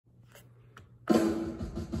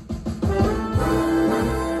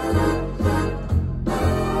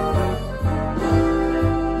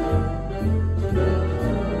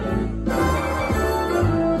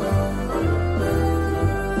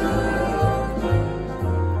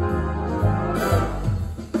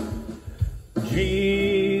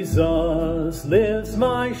lives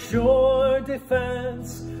my sure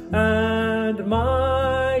defense and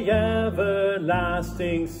my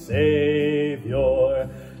everlasting Savior.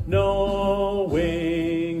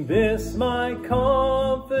 Knowing this, my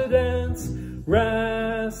confidence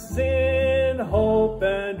rests in hope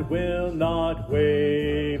and will not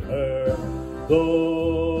waver.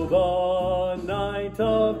 Though the night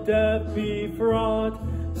of death be fraught,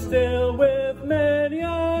 still with many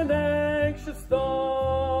an anxious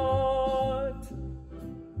thought.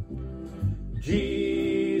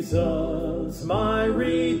 Jesus, my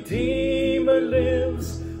Redeemer,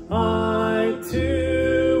 lives. I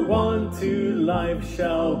too unto life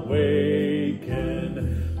shall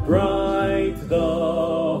waken. Bright the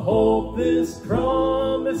hope this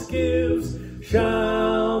promise gives.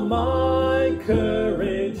 Shall my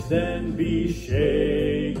courage then be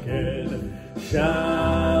shaken?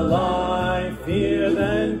 Shall I fear,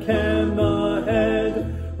 then can the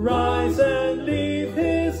head rise and leave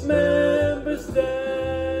his members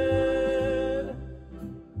dead?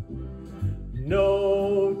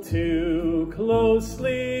 No, too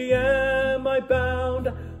closely am I bound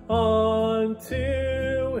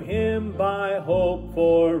unto him by hope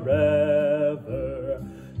forever.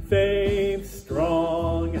 Faith's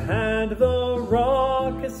strong hand the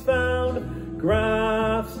rock has found,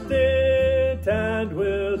 grasped it and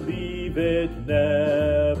will leave it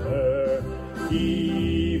never.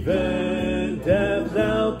 Even death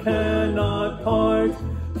now cannot part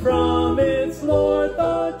from its Lord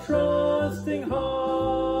the trusting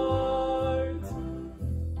heart.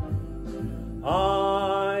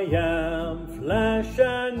 I am flesh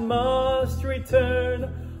and must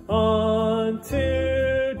return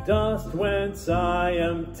unto dust whence I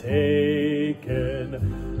am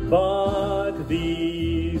taken. But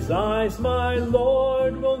these eyes my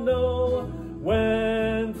Lord will know,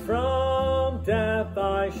 when from death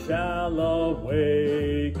I shall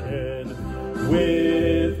awaken.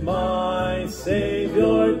 With my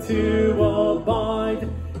Savior to abide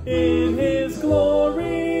in his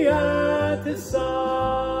glory at his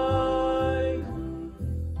side.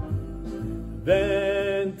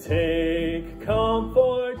 Then take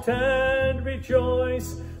comfort and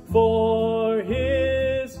rejoice, for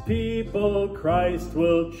his people Christ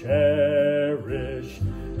will cherish.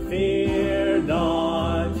 Fear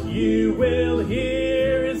not, you will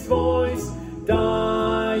hear his voice.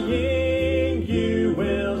 Dying, you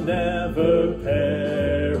will never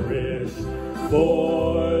perish.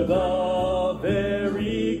 For the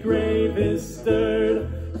very grave is stirred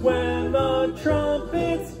when the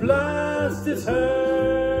trumpet's blast is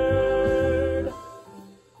heard.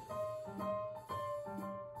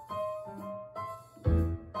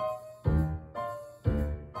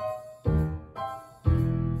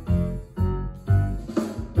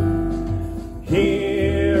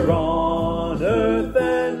 Here on earth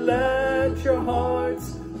then let your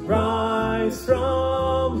hearts rise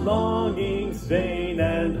from longings vain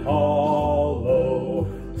and hollow.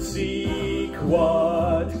 Seek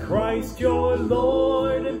what Christ your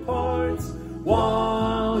Lord imparts,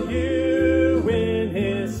 while you in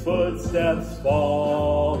his footsteps follow.